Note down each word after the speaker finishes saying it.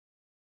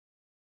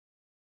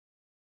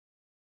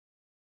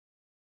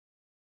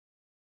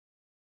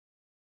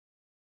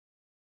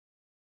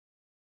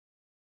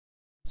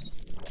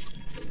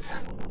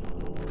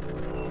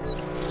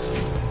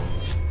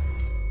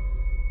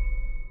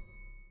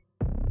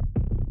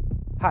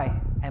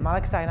Hi, I'm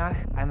Alex Sajnach.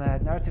 I'm a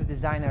narrative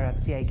designer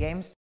at CI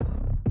Games.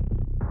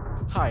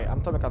 Hi,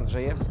 I'm Tomek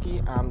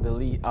Andrzejewski. I'm the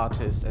lead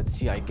artist at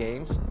CI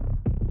Games.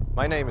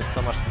 My name is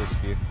Tomasz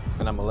Plyski,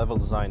 and I'm a level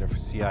designer for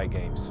CI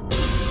Games.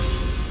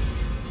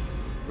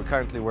 We're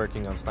currently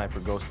working on Sniper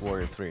Ghost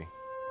Warrior 3.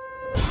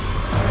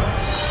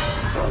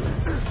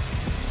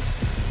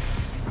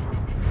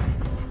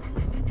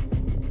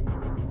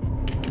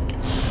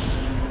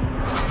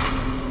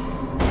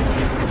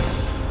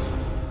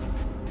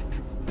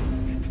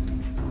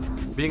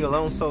 Being a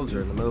lone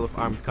soldier in the middle of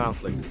armed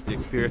conflict is the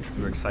experience that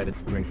we're excited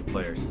to bring to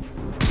players.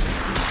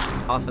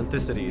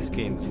 Authenticity is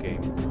key in this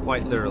game.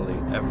 Quite literally,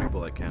 every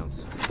bullet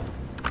counts.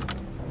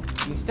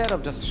 Instead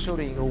of just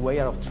shooting your way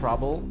out of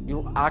trouble,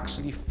 you're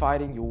actually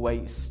fighting your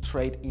way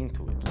straight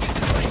into it.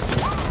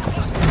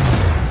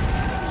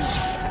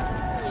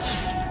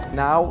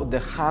 Now the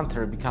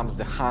hunter becomes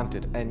the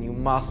hunted, and you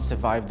must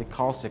survive the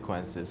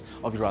consequences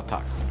of your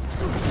attack.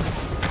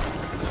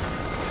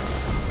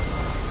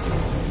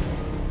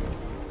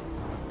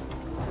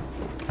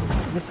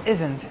 This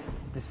isn't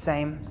the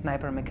same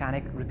sniper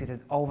mechanic repeated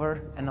over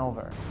and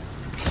over.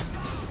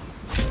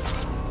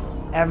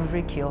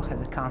 Every kill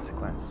has a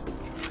consequence.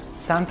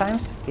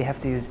 Sometimes you have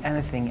to use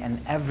anything and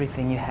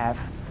everything you have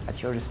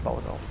at your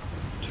disposal.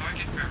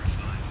 Target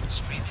verified.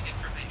 Streaming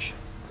information.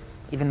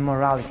 Even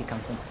morality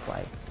comes into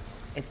play.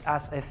 It's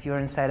as if you're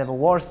inside of a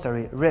war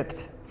story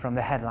ripped from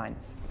the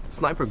headlines.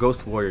 Sniper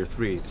Ghost Warrior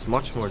 3 is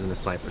much more than a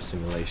sniper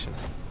simulation.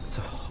 It's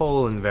a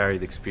whole and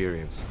varied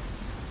experience.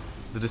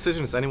 The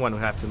decisions anyone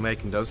would have to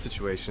make in those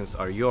situations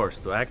are yours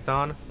to act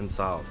on and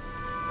solve.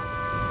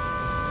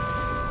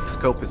 The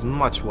scope is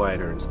much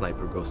wider in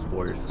Sniper Ghost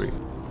Warrior 3.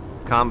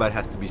 Combat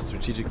has to be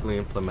strategically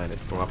implemented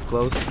from up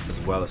close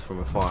as well as from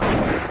afar.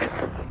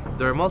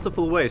 There are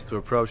multiple ways to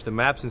approach the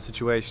maps and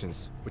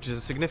situations, which is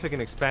a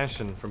significant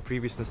expansion from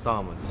previous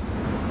installments.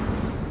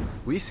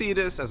 We see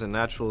this as a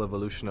natural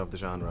evolution of the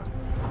genre.